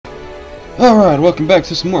Alright, welcome back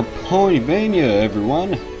to some more Ponyvania,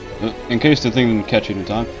 everyone. In case the thing didn't catch you in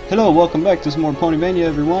time. Hello, welcome back to some more Ponyvania,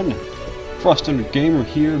 everyone. Frost Under Gamer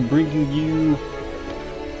here, bringing you...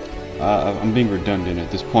 I'm being redundant at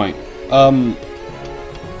this point.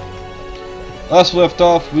 Last we left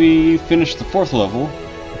off, we finished the 4th level.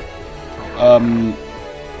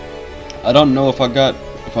 I don't know if I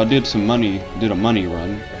did a money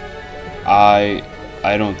run. I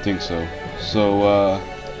don't think so. So,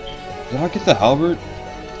 did I get the halberd?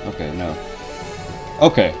 Okay, no.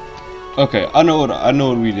 Okay, I know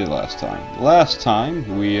what we did last time. Last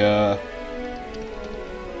time we I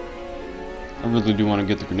really do want to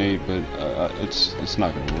get the grenade, but it's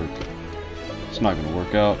not gonna work. It's not gonna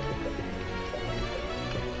work out.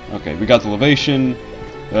 Okay, we got the elevation,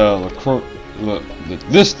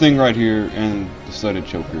 this thing right here, and the studded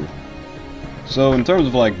choker. So in terms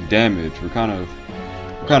of like damage, we're kind of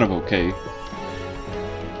okay.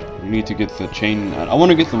 We need to get the chain. I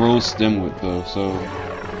want to get the rose stem whip though, so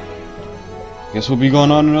I guess we'll be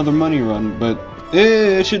going on another money run. But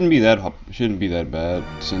it shouldn't be that bad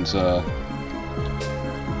since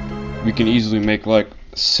we can easily make like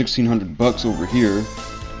 1,600 bucks over here.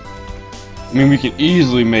 I mean, we can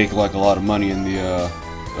easily make like a lot of money in the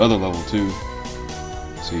other level too.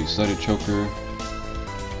 Let's see, studded choker.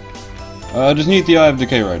 I just need the Eye of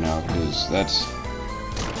Decay right now because that's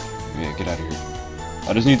get out of here.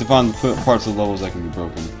 I just need to find the parts of the levels that can be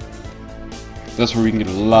broken. That's where we can get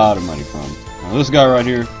a lot of money from. Now this guy right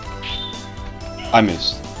here, I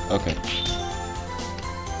missed. Okay.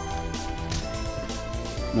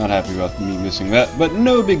 Not happy about me missing that, but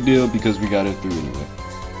no big deal because we got it through anyway.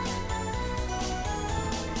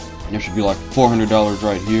 There should be like $400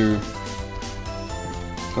 right here.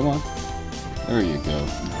 Come on. There you go.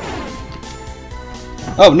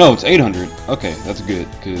 Oh no, it's 800. Okay, that's good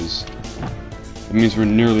because it means we're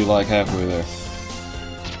nearly like halfway there.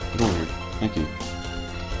 Get over here. Thank you.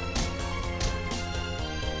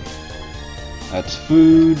 That's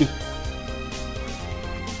food.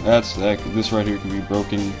 This right here can be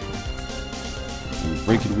broken. And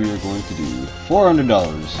break it we are going to do. $400.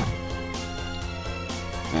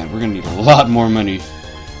 Man, we're gonna need a lot more money.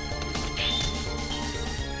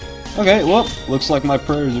 Okay, well, looks like my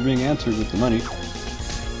prayers are being answered with the money.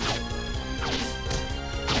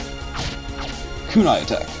 Kunai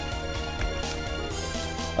attack.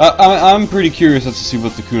 I'm pretty curious as to see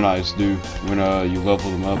what the kunais do when you level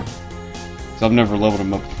them up. Cause I've never leveled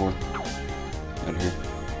them up before. Right here.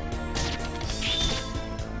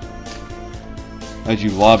 As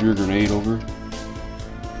you lob your grenade over,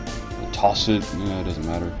 or toss it. Yeah, it doesn't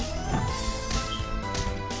matter.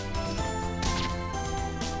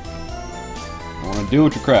 I want to deal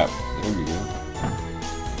with your crap. There we go.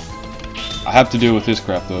 I have to deal with this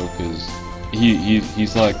crap though, because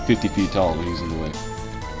he's like 50 feet tall and he's in the way.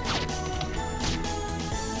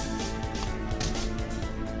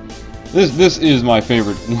 This is my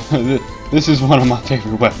favorite. This is one of my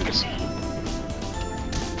favorite weapons.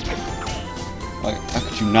 Like, how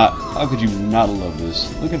could you not love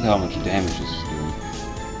this? Look at how much damage this is doing.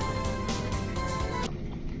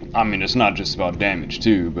 I mean, it's not just about damage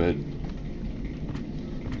too, but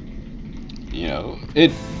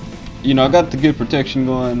I got the good protection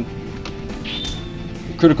going.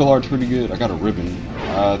 Critical art's pretty good. I got a ribbon.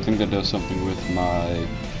 I think that does something with my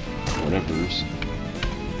whatever's.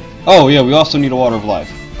 Oh yeah, we also need a water of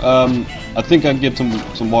life. I think I can get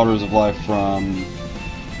some waters of life from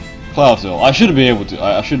Cloudtail. I should be able to.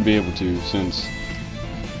 I should be able to, since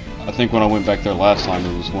I think when I went back there last time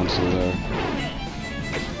there was one still there.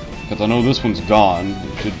 Because I know this one's gone.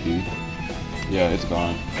 It should be. Yeah, it's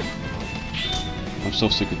gone. I'm so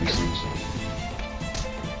sick of these things.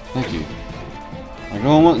 Thank you. Like,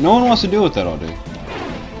 no one wants to deal with that all day.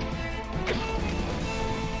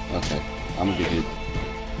 Okay, I'm gonna get hit.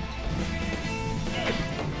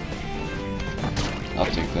 I'll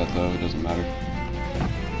take that though, it doesn't matter.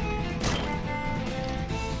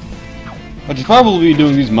 I should probably be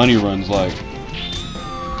doing these money runs like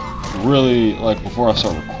really like before I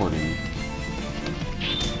start recording.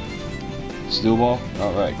 Steel ball?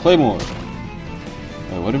 Alright, Claymore.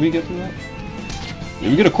 Wait, what did we get from that? Did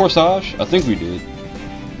we get a corsage? I think we did.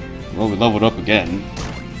 Well, we leveled up again.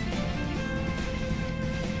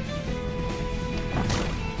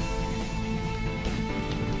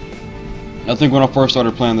 I think when I first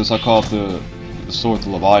started playing this, I called the sword the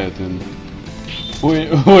Leviathan,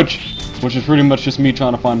 which is pretty much just me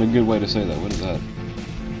trying to find a good way to say that. What is that?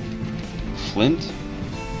 Flint?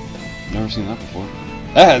 Never seen that before.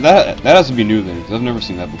 That has to be new then, because I've never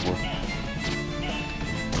seen that before.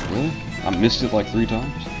 Really? I missed it like 3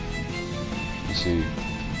 times. Let's see.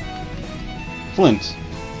 Flint.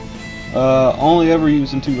 Only ever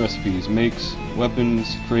used in 2 recipes. Makes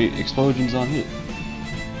weapons create explosions on hit.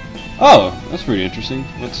 Oh, that's pretty interesting.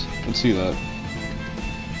 Let's see that.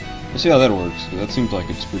 Let's see how that works. That seems like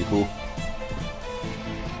it's pretty cool.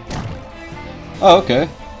 Oh, okay.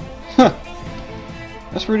 Huh.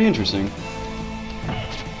 That's pretty interesting.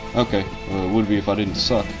 Okay, well, it would be if I didn't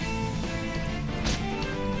suck.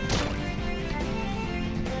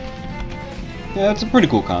 Yeah, it's a pretty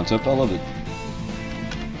cool concept. I love it.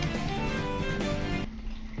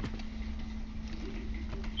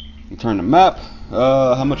 Return the map.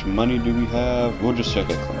 How much money do we have? We'll just check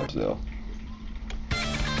at Clydesdale.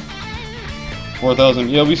 4,000.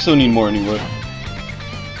 Yeah, we still need more anyway.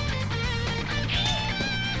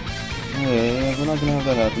 Yeah, we're not gonna have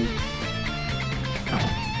that happen.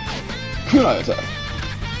 Kunai attack.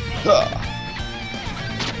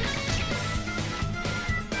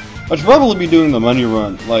 I should probably be doing the money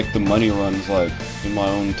run, like the money runs, like in my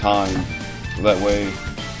own time. So that way,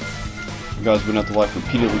 you guys wouldn't have to like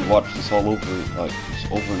repeatedly watch this all over, like just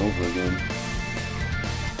over and over again.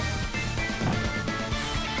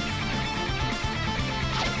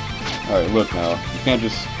 Alright, look now. You can't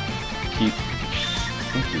just keep...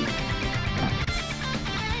 Thank you.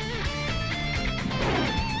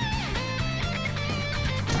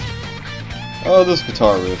 Oh, this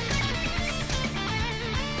guitar riff.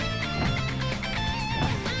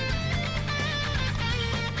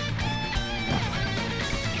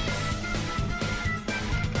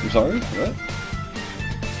 I'm sorry? What?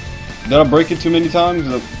 Did I break it too many times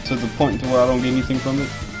to the point to where I don't get anything from it?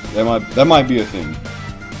 That might be a thing.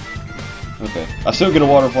 Okay. I still get a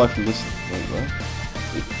water fly from this. Wait, what?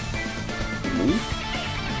 It moved?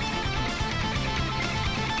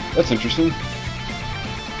 That's interesting.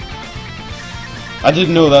 I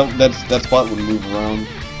didn't know that spot would move around.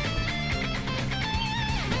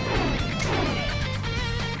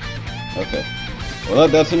 Okay. Well,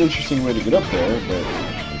 that's an interesting way to get up there, but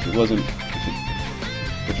if it wasn't,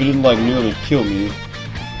 if it didn't like nearly kill me.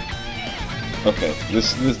 Okay,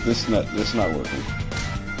 this not working.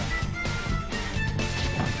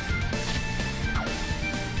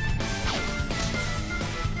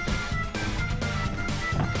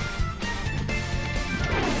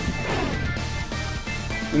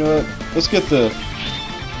 You know what? Let's get the...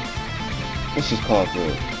 Let's just call it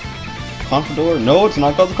the... Confidor? No, it's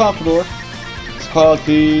not called the Confidor. It's called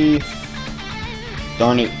the...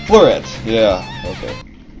 Darn it. Floret! Yeah, okay.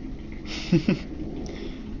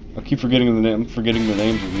 I keep forgetting the name. I'm forgetting the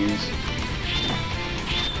names of these.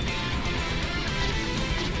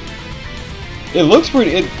 It looks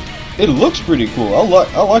pretty... It looks pretty cool. I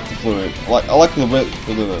like the Floret. I like the...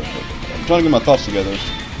 I'm trying to get my thoughts together.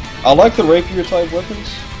 I like the rapier type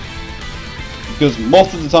weapons because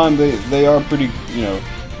most of the time they are pretty, you know,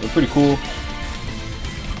 they're pretty cool.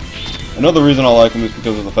 Another reason I like them is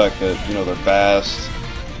because of the fact that, you know, they're fast,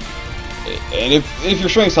 and if your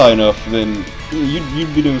strength's high enough, then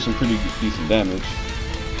you'd be doing some pretty decent damage.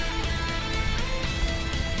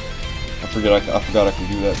 I forgot I can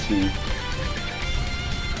do that too.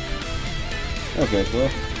 Okay,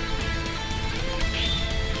 well.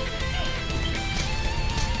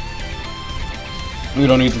 We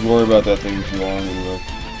don't need to worry about that thing too long anyway.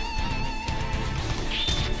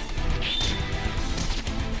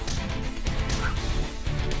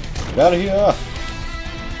 Get out of here!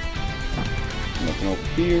 Nothing over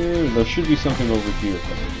here. There should be something over here.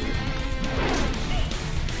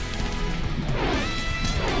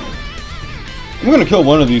 I'm gonna kill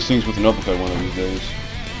one of these things with an uppercut one of these days.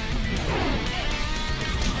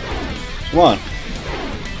 Come on.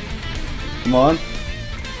 Come on.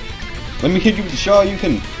 Let me hit you with the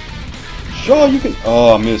Shoryuken. Shoryuken.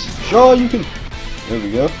 Oh, I missed. Shoryuken. There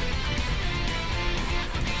we go.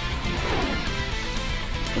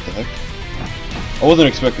 What the heck? I wasn't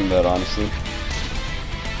expecting that, honestly.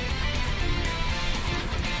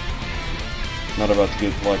 Not about to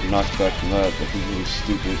get like knocked back from that. That was really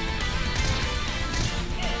stupid.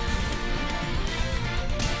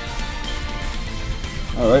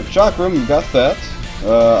 All right, chakra. We got that.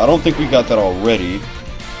 I don't think we got that already.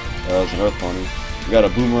 It's an earth pony. We got a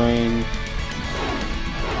boomerang.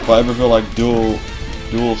 If I ever feel like dual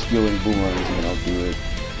skilling boomerangs, then I'll do it.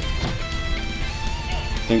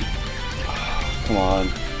 I think. Come on.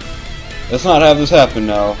 Let's not have this happen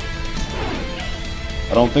now.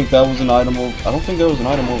 I don't think that was an item. I don't think there was an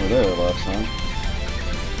item over there last time.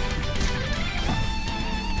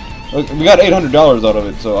 Look, we got $800 out of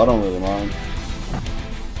it, so I don't really mind.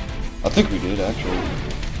 I think we did actually.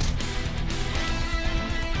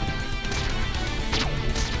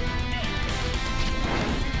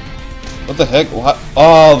 What the heck? What?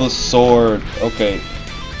 Oh, the sword. Okay.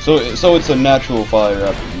 So it's a natural fire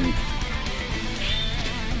attribute.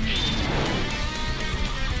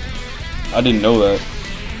 I didn't know that.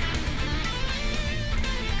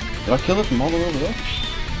 Did I kill it from all the way over there?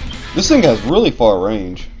 This thing has really far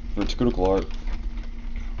range for its critical art.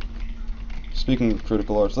 Speaking of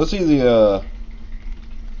critical arts, let's see the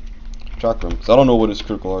chakram, because I don't know what his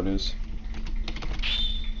critical art is.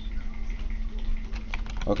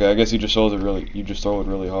 Okay, I guess you just throw it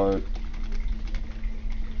really hard.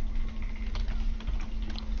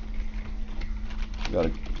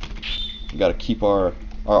 We gotta keep our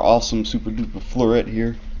awesome super duper floret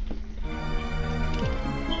here.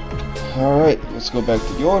 Alright, let's go back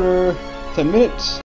to the order. 10 minutes.